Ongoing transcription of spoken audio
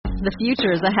The future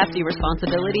is a hefty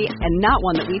responsibility and not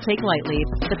one that we take lightly.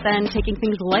 But then taking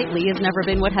things lightly has never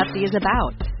been what Hefty is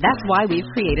about. That's why we've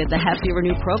created the Hefty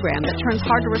Renew program that turns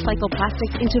hard-to-recycle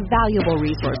plastics into valuable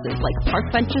resources like park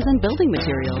benches and building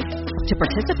materials. To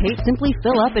participate, simply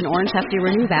fill up an orange Hefty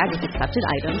Renew bag with accepted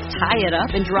items, tie it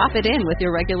up, and drop it in with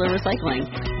your regular recycling.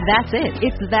 That's it.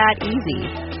 It's that easy.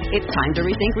 It's time to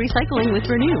rethink recycling with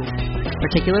Renew.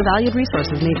 Particular valued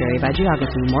resources may vary by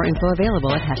geography. More info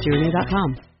available at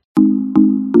heftyrenew.com.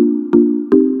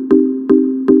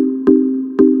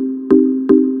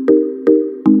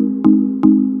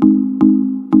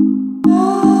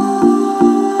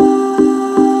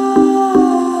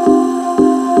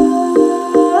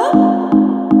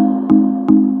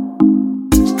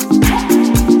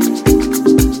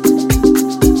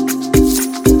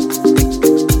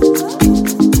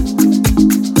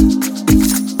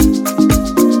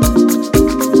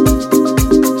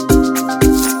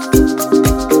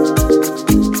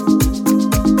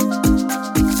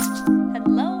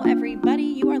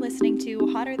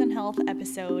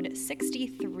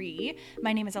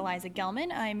 My name is Eliza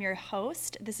Gelman. I'm your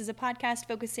host. This is a podcast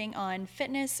focusing on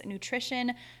fitness,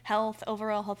 nutrition, health,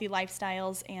 overall healthy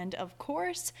lifestyles, and of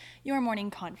course, your morning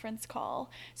conference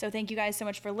call. So thank you guys so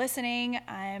much for listening.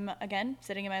 I'm, again,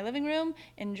 sitting in my living room,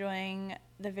 enjoying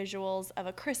the visuals of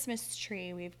a Christmas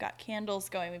tree. We've got candles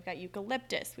going. We've got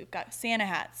eucalyptus. We've got Santa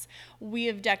hats. We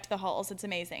have decked the halls. It's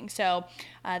amazing. So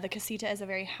the casita is a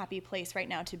very happy place right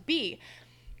now to be.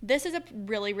 This is a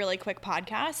really, really quick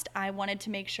podcast. I wanted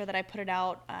to make sure that I put it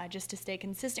out just to stay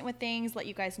consistent with things, let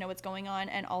you guys know what's going on,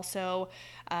 and also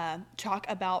talk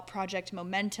about Project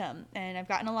Momentum. And I've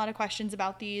gotten a lot of questions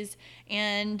about these,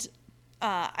 and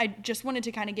I just wanted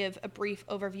to kind of give a brief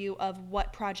overview of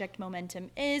what Project Momentum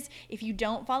is. If you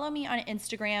don't follow me on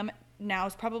Instagram, now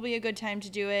is probably a good time to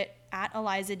do it at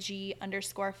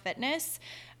ElizaG_fitness,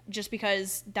 just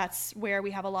because that's where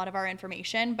we have a lot of our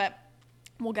information. But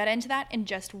we'll get into that in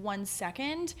just 1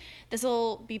 second. This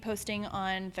will be posting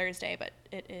on Thursday, but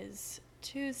it is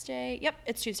Tuesday. Yep,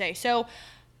 it's Tuesday. So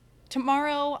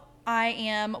tomorrow I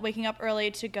am waking up early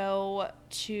to go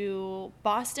to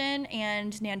Boston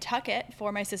and Nantucket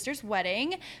for my sister's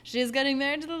wedding. She's getting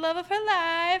married to the love of her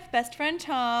life, best friend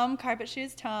Tom, Carpet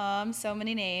Shoes Tom, so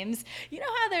many names. You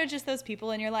know how there are just those people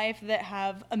in your life that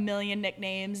have a million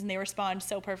nicknames and they respond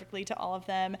so perfectly to all of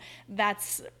them?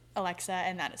 That's Alexa,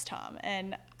 and that is Tom,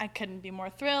 and I couldn't be more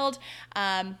thrilled.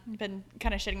 I've been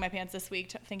kind of shitting my pants this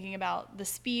week thinking about the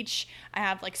speech. I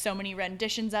have like so many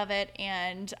renditions of it,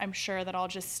 and I'm sure that I'll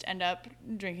just end up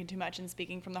drinking too much and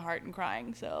speaking from the heart and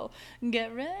crying, so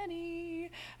get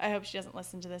ready. I hope she doesn't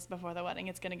listen to this before the wedding.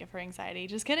 It's gonna give her anxiety.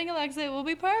 Just kidding, Alexa, it will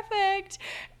be perfect.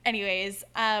 Anyways,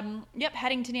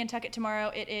 heading to Nantucket tomorrow.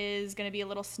 It is gonna be a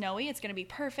little snowy. It's gonna be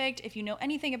perfect. If you know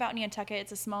anything about Nantucket,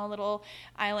 it's a small little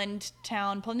island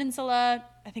town, peninsula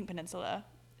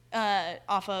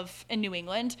in New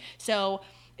England. So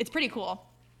it's pretty cool.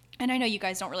 And I know you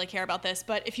guys don't really care about this,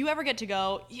 but if you ever get to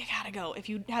go, you gotta go. If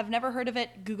you have never heard of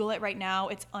it, Google it right now.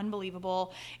 It's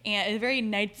unbelievable. And it's very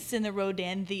Knights in the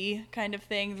Rodanthe kind of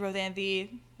thing.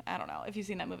 Rodanthe, I don't know if you've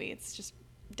seen that movie. It's just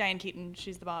Diane Keaton.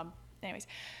 She's the bomb. Anyways,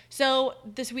 so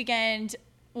this weekend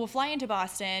we'll fly into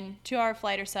Boston, 2-hour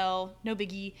flight or so, no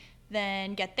biggie.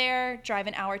 Then get there, drive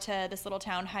an hour to this little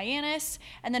town, Hyannis,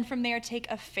 and then from there take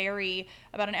a ferry,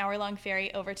 about an hour-long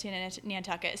ferry over to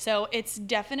Nantucket. So it's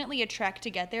definitely a trek to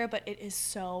get there, but it is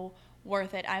so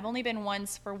worth it. I've only been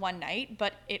once for one night,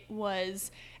 but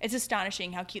it's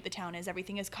astonishing how cute the town is.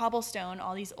 Everything is cobblestone,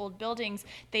 all these old buildings.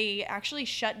 They actually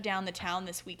shut down the town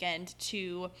this weekend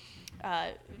to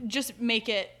just make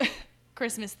it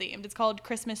Christmas themed. It's called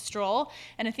Christmas Stroll,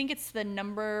 and I think it's the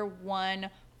 #1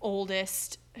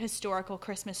 oldest historical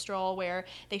Christmas stroll where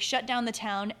they shut down the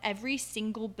town. Every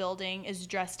single building is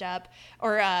dressed up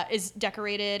or is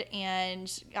decorated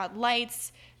and got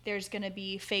lights. There's going to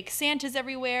be fake Santas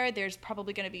everywhere. There's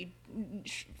probably going to be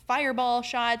fireball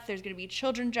shots. There's going to be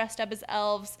children dressed up as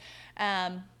elves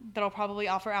that'll probably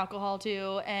offer alcohol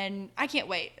too. And I can't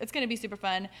wait. It's going to be super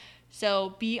fun.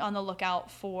 So be on the lookout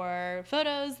for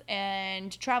photos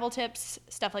and travel tips,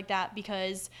 stuff like that,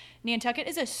 because Nantucket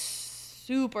is a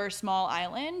super small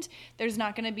island. There's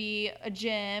not going to be a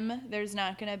gym. There's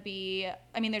not going to be,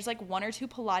 there's like 1 or 2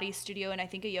 Pilates studio and I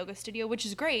think a yoga studio, which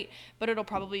is great, but it'll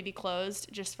probably be closed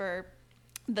just for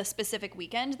the specific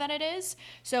weekend that it is.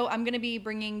 So I'm going to be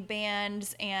bringing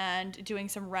bands and doing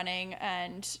some running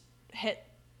and HIIT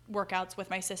workouts with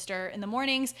my sister in the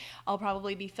mornings. I'll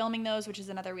probably be filming those, which is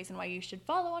another reason why you should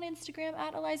follow on Instagram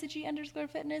at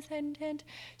ElizaG_fitness, hint, hint.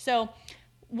 So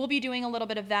we'll be doing a little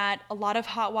bit of that, a lot of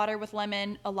hot water with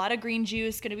lemon, a lot of green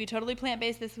juice, going to be totally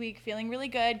plant-based this week, feeling really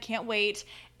good, can't wait.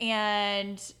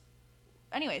 And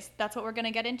anyways, that's what we're going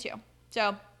to get into.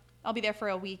 So I'll be there for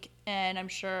a week, and I'm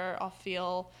sure I'll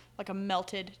feel like a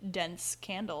melted, dense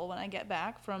candle when I get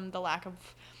back from the lack of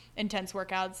intense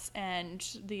workouts and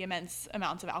the immense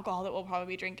amounts of alcohol that we'll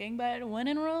probably be drinking. But when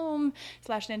in Rome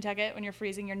 / Nantucket, when you're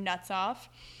freezing your nuts off.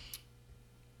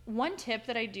 One tip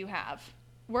that I do have,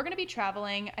 we're going to be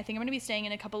traveling. I think I'm going to be staying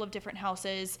in a couple of different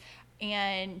houses,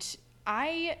 and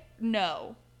I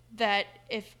know that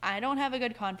if I don't have a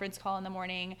good conference call in the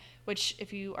morning, which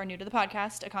if you are new to the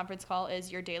podcast, a conference call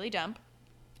is your daily dump.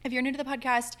 If you're new to the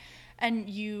podcast and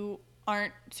you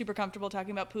aren't super comfortable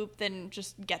talking about poop, then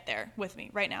just get there with me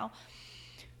right now.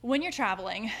 When you're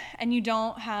traveling and you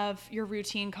don't have your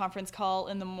routine conference call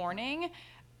in the morning,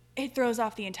 it throws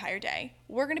off the entire day.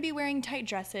 We're going to be wearing tight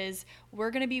dresses.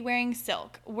 We're going to be wearing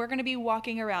silk. We're going to be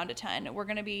walking around a ton. We're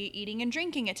going to be eating and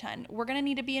drinking a ton. We're going to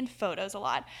need to be in photos a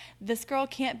lot. This girl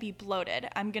can't be bloated.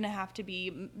 I'm going to have to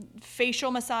be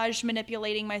facial massage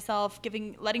manipulating myself,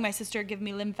 letting my sister give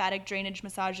me lymphatic drainage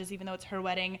massages even though it's her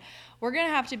wedding. We're going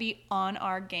to have to be on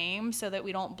our game so that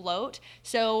we don't bloat.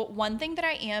 So one thing that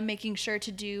I am making sure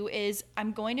to do is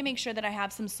I'm going to make sure that I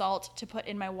have some salt to put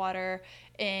in my water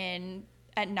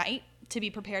at night to be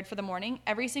prepared for the morning.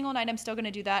 Every single night I'm still going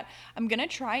to do that. I'm going to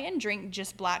try and drink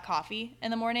just black coffee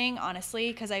in the morning,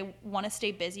 honestly, because I want to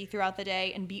stay busy throughout the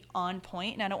day and be on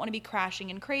point, and I don't want to be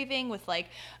crashing and craving with like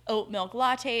oat milk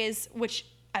lattes, which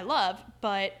I love,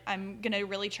 but I'm going to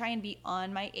really try and be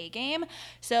on my A game.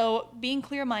 So being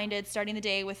clear-minded, starting the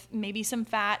day with maybe some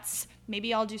fats,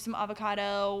 maybe I'll do some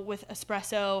avocado with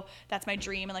espresso. That's my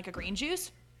dream, and like a green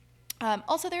juice.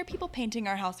 Also, there are people painting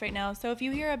our house right now, so if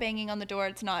you hear a banging on the door,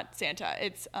 it's not Santa,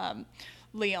 it's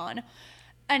Leon.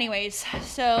 Anyways,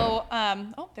 so,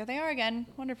 oh, there they are again.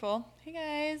 Wonderful. Hey,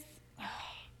 guys. Oh,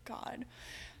 God.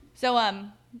 So,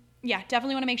 yeah,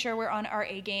 definitely want to make sure we're on our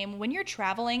A game. When you're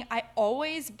traveling, I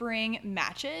always bring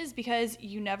matches because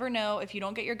you never know if you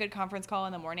don't get your good conference call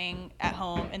in the morning at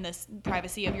home in this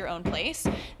privacy of your own place.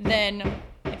 Then,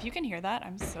 if you can hear that,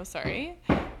 I'm so sorry.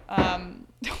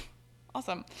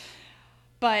 Awesome.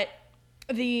 But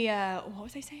what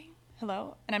was I saying?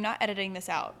 Hello? And I'm not editing this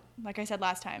out. Like I said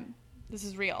last time, this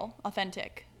is real,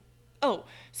 authentic. Oh,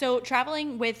 so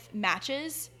traveling with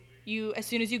matches, as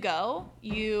soon as you go,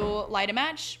 you light a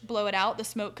match, blow it out. The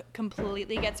smoke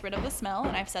completely gets rid of the smell.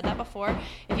 And I've said that before.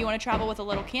 If you want to travel with a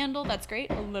little candle, that's great.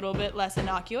 A little bit less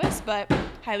innocuous, but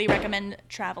highly recommend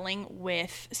traveling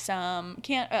with some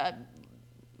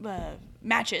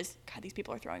matches. God, these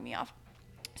people are throwing me off.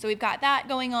 So we've got that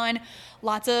going on.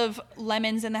 Lots of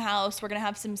lemons in the house. We're going to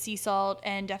have some sea salt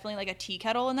and definitely like a tea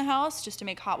kettle in the house just to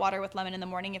make hot water with lemon in the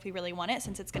morning if we really want it,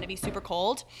 since it's going to be super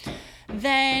cold.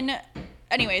 Then,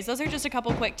 anyways, those are just a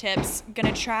couple quick tips.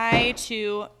 Going to try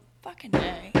to fucking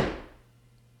day.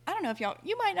 I don't know if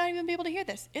you might not even be able to hear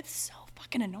this. It's so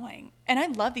fucking annoying. And I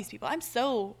love these people. I'm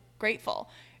so grateful.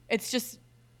 It's just,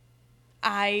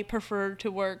 I prefer to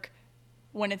work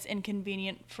when it's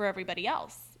inconvenient for everybody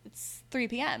else. It's 3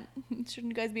 p.m. Shouldn't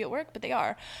you guys be at work? But they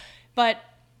are. But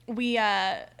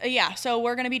so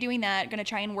we're going to be doing that. Going to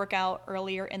try and work out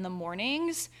earlier in the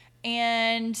mornings,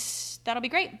 and that'll be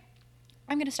great.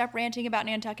 I'm going to stop ranting about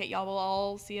Nantucket. Y'all will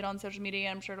all see it on social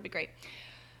media. I'm sure it'll be great.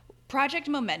 Project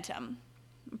Momentum.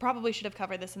 Probably should have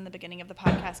covered this in the beginning of the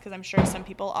podcast because I'm sure some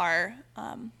people are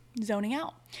zoning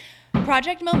out.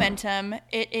 Project Momentum,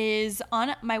 it is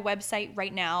on my website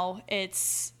right now.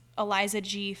 It's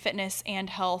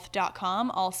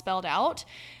ElizaGFitnessandHealth.com, all spelled out.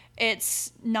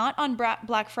 It's not on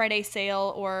Black Friday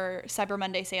sale or Cyber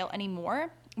Monday sale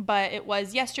anymore, but it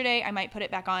was yesterday. I might put it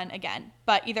back on again.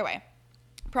 But either way,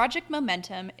 Project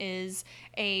Momentum is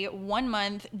a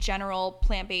 1-month general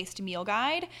plant-based meal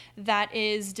guide that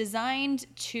is designed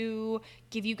to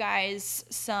give you guys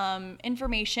some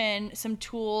information, some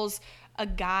tools, a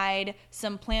guide,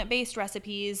 some plant-based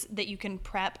recipes that you can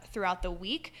prep throughout the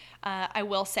week. I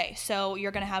will say, so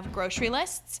you're going to have grocery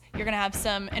lists. You're going to have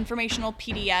some informational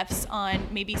PDFs on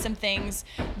maybe some things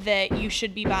that you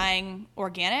should be buying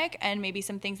organic and maybe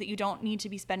some things that you don't need to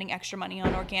be spending extra money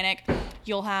on organic.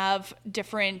 You'll have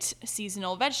different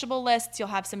seasonal vegetable lists. You'll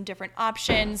have some different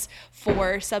options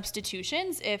for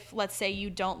substitutions. If, let's say, you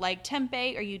don't like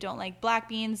tempeh or you don't like black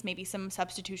beans, maybe some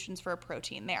substitutions for a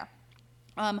protein there.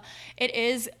 It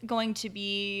is going to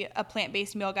be a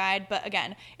plant-based meal guide, but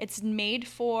again, it's made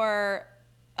for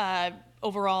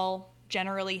overall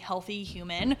generally healthy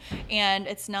human, and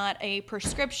it's not a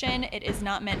prescription. It is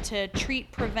not meant to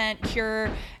treat, prevent, cure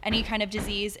any kind of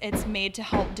disease. It's made to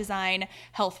help design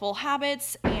healthful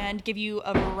habits and give you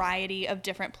a variety of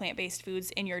different plant-based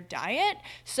foods in your diet.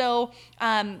 So,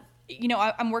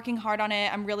 I'm working hard on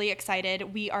it. I'm really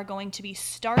excited. We are going to be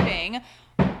starting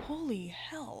Holy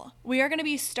hell. We are going to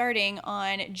be starting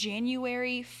on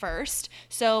January 1st.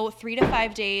 So 3 to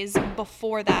 5 days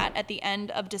before that, at the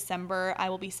end of December, I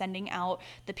will be sending out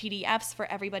the PDFs for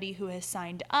everybody who has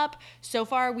signed up. So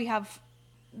far, we have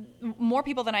more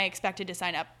people than I expected to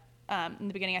sign up. In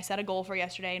the beginning, I set a goal for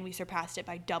yesterday and we surpassed it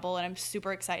by double, and I'm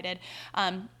super excited.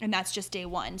 And that's just day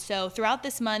one. So throughout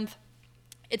this month,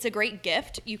 it's a great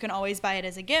gift. You can always buy it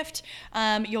as a gift.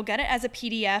 You'll get it as a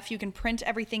PDF. You can print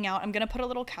everything out. I'm going to put a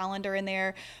little calendar in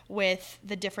there with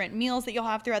the different meals that you'll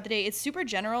have throughout the day. It's super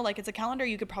general. Like, it's a calendar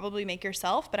you could probably make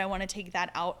yourself, but I want to take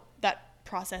that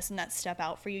process and that step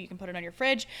out for you. You can put it on your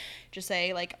fridge. Just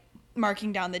say, like,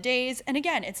 marking down the days. And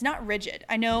again, it's not rigid.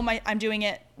 I know I'm doing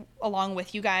it along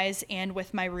with you guys and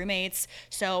with my roommates,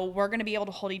 so we're going to be able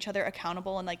to hold each other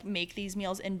accountable and like make these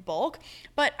meals in bulk.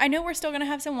 But I know we're still going to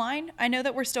have some wine. I know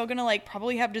that we're still going to like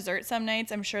probably have dessert some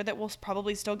nights. I'm sure that we'll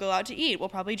probably still go out to eat. We'll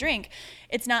probably drink.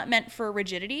 It's not meant for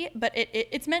rigidity, but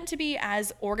it's meant to be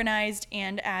as organized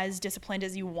and as disciplined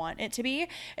as you want it to be.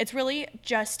 It's really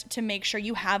just to make sure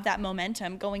you have that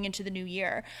momentum going into the new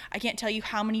year. I can't tell you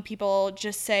how many people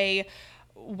just say,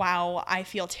 wow, I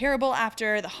feel terrible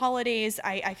after the holidays.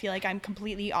 I feel like I'm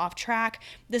completely off track.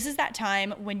 This is that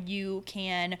time when you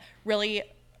can really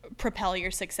propel your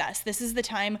success. This is the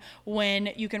time when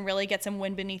you can really get some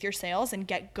wind beneath your sails and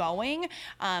get going.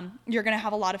 You're going to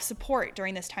have a lot of support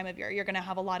during this time of year. You're going to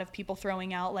have a lot of people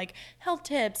throwing out like health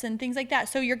tips and things like that.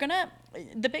 So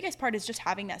the biggest part is just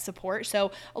having that support.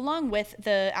 So along with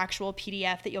the actual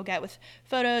PDF that you'll get with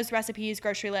photos, recipes,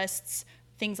 grocery lists,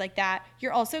 things like that,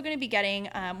 you're also going to be getting,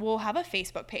 we'll have a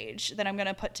Facebook page that I'm going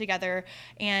to put together,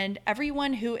 and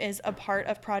everyone who is a part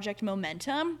of Project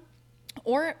Momentum,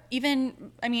 or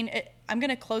even, I'm going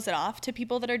to close it off to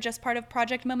people that are just part of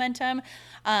Project Momentum,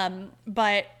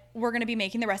 but we're going to be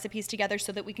making the recipes together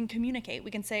so that we can communicate. We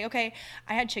can say, okay,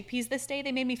 I had chickpeas this day.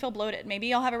 They made me feel bloated.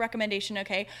 Maybe I'll have a recommendation.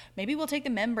 Okay, maybe we'll take the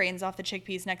membranes off the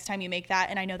chickpeas next time you make that.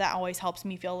 And I know that always helps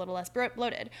me feel a little less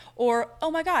bloated. Or, oh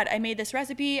my God, I made this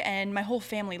recipe and my whole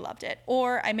family loved it.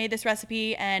 Or I made this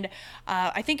recipe and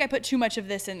I think I put too much of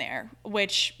this in there,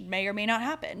 which may or may not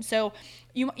happen. So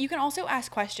you can also ask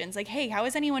questions like, hey, how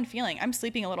is anyone feeling? I'm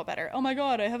sleeping a little better. Oh my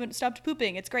God, I haven't stopped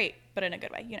pooping. It's great, but in a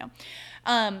good way,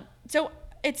 So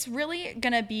it's really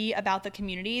going to be about the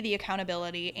community, the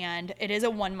accountability, and it is a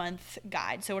 1-month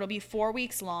guide. So it'll be 4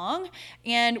 weeks long,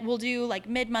 and we'll do like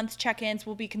mid-month check-ins.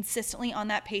 We'll be consistently on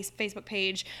that Facebook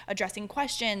page addressing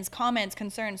questions, comments,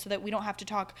 concerns, so that we don't have to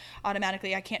talk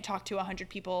automatically. I can't talk to 100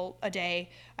 people a day.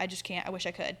 I just can't. I wish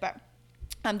I could, but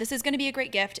this is going to be a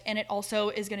great gift, and it also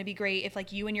is going to be great if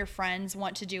like you and your friends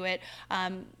want to do it.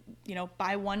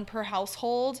 Buy one per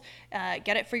household,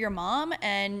 get it for your mom,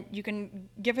 and you can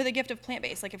give her the gift of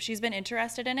plant-based. Like if she's been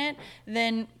interested in it,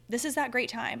 then this is that great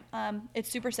time. It's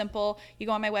super simple. You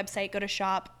go on my website, go to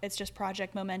shop. It's just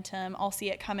Project Momentum. I'll see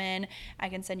it come in. I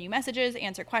can send you messages,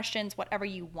 answer questions, whatever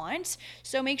you want.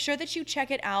 So make sure that you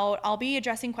check it out. I'll be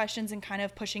addressing questions and kind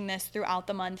of pushing this throughout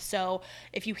the month. So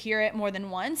if you hear it more than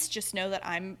once, just know that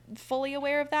I'm fully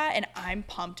aware of that, and I'm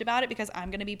pumped about it because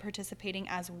I'm going to be participating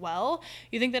as well.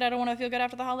 You think that I don't want to feel good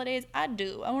after the holidays? I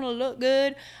do. I want to look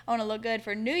good. I want to look good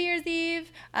for New Year's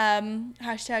Eve.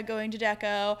 Hashtag going to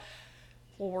Deco.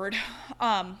 Lord.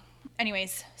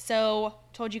 Anyways, so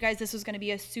told you guys this was going to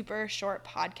be a super short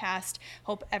podcast.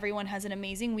 Hope everyone has an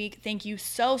amazing week. Thank you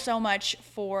so much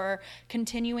for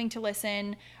continuing to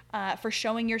listen, for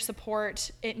showing your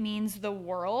support. It means the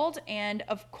world. And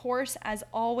of course, as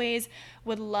always,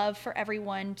 would love for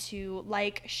everyone to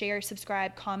like, share,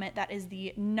 subscribe, comment. That is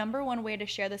the number one way to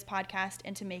share this podcast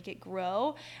and to make it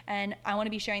grow. And I want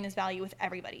to be sharing this value with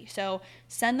everybody. So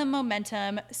send the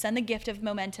momentum, send the gift of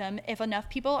momentum. If enough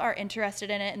people are interested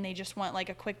in it and they just want like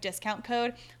a quick discount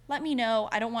code, let me know.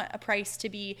 I don't want a price to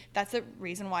be, that's the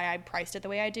reason why I priced it the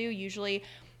way I do. Usually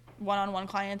one-on-one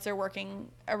clients are working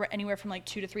anywhere from like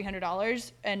 $200 to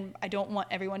 $300, and I don't want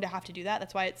everyone to have to do that.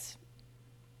 That's why it's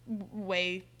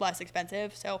way less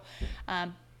expensive. So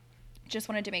just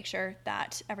wanted to make sure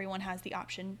that everyone has the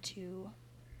option to,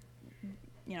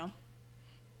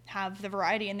 have the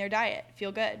variety in their diet,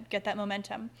 feel good, get that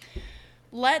momentum.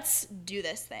 Let's do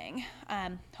this thing.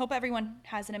 Hope everyone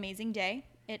has an amazing day.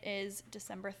 It is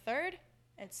December 3rd.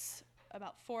 It's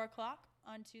about 4:00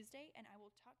 on Tuesday, and I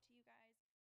will talk to you.